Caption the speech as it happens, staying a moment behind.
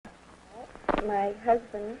my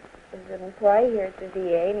husband is an employee here at the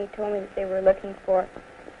VA, and he told me that they were looking for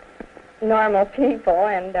normal people,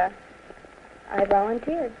 and I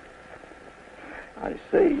volunteered. I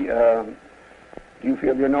see. Do you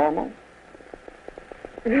feel you're normal?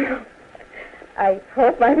 I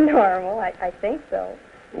hope I'm normal. I think so.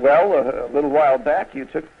 Well, a little while back you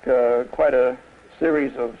took quite a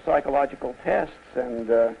series of psychological tests,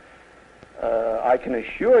 and I can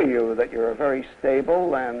assure you that you're a very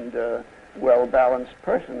stable and well-balanced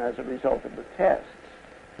person as a result of the tests.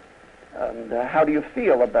 And how do you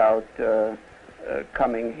feel about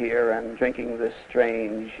coming here and drinking this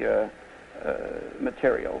strange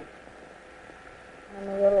material? I'm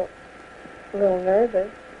a little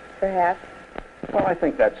nervous, perhaps. Well, I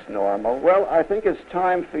think that's normal. Well, I think it's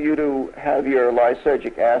time for you to have your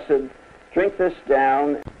lysergic acid. Drink this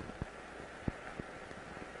down.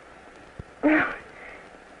 Well,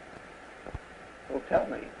 tell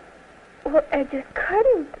me. Well, I just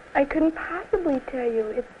couldn't. I couldn't possibly tell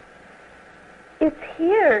you. It's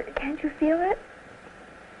here. Can't you feel it?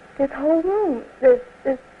 This whole room. This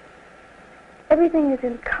everything is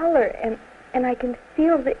in color, and I can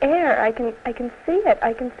feel the air. I can see it.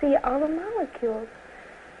 I can see all the molecules.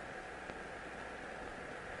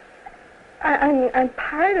 I'm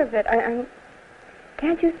part of it.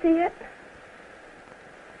 Can't you see it?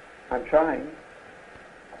 I'm trying.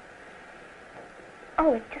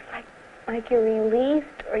 Oh, it's just like you're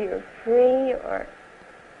released, or you're free, or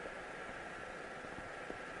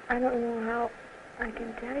I don't know how I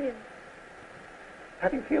can tell you. How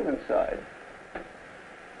do you feel inside?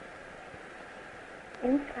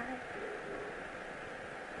 Inside?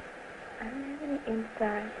 I don't have any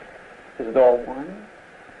inside. Is it all one?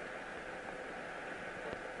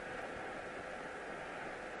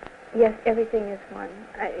 Yes, everything is one.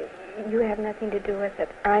 You have nothing to do with it.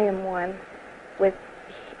 I am one with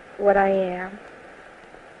what I am.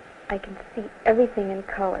 I can see everything in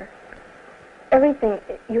color. Everything.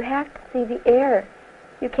 You have to see the air.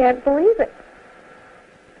 You can't believe it.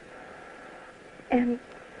 And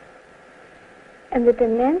the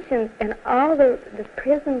dimensions and all the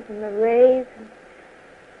prisms and the rays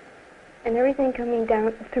and everything coming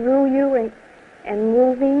down through you and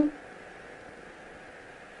moving.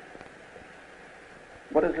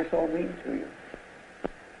 What does this all mean to you?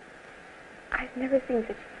 I've never seen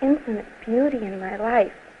such infinite beauty in my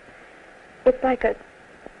life. It's like a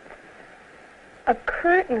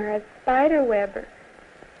curtain or a spider web.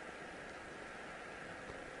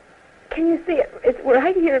 Can you see it? It's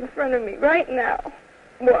right here in front of me, right now.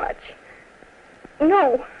 Watch.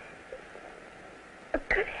 No. Oh,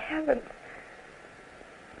 good heavens.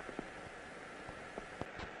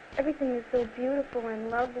 Everything is so beautiful and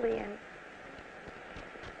lovely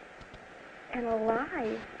and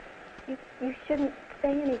alive. You shouldn't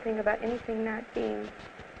say anything about anything not being.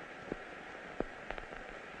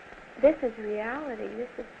 This is reality. This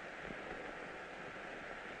is.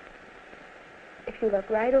 If you look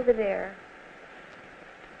right over there,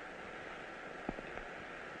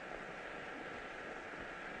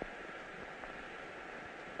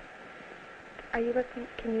 are you looking?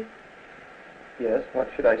 Can you? Yes, what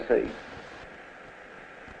should I see?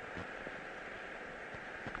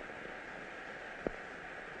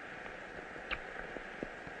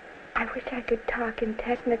 I wish I could talk in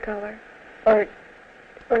Technicolor, or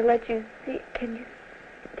let you see. Can you?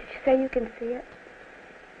 Did you say you can see it?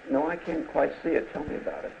 No, I can't quite see it. Tell me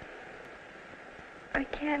about it. I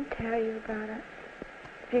can't tell you about it.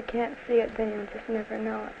 If you can't see it, then you'll just never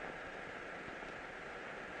know it.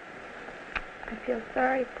 I feel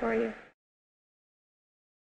sorry for you.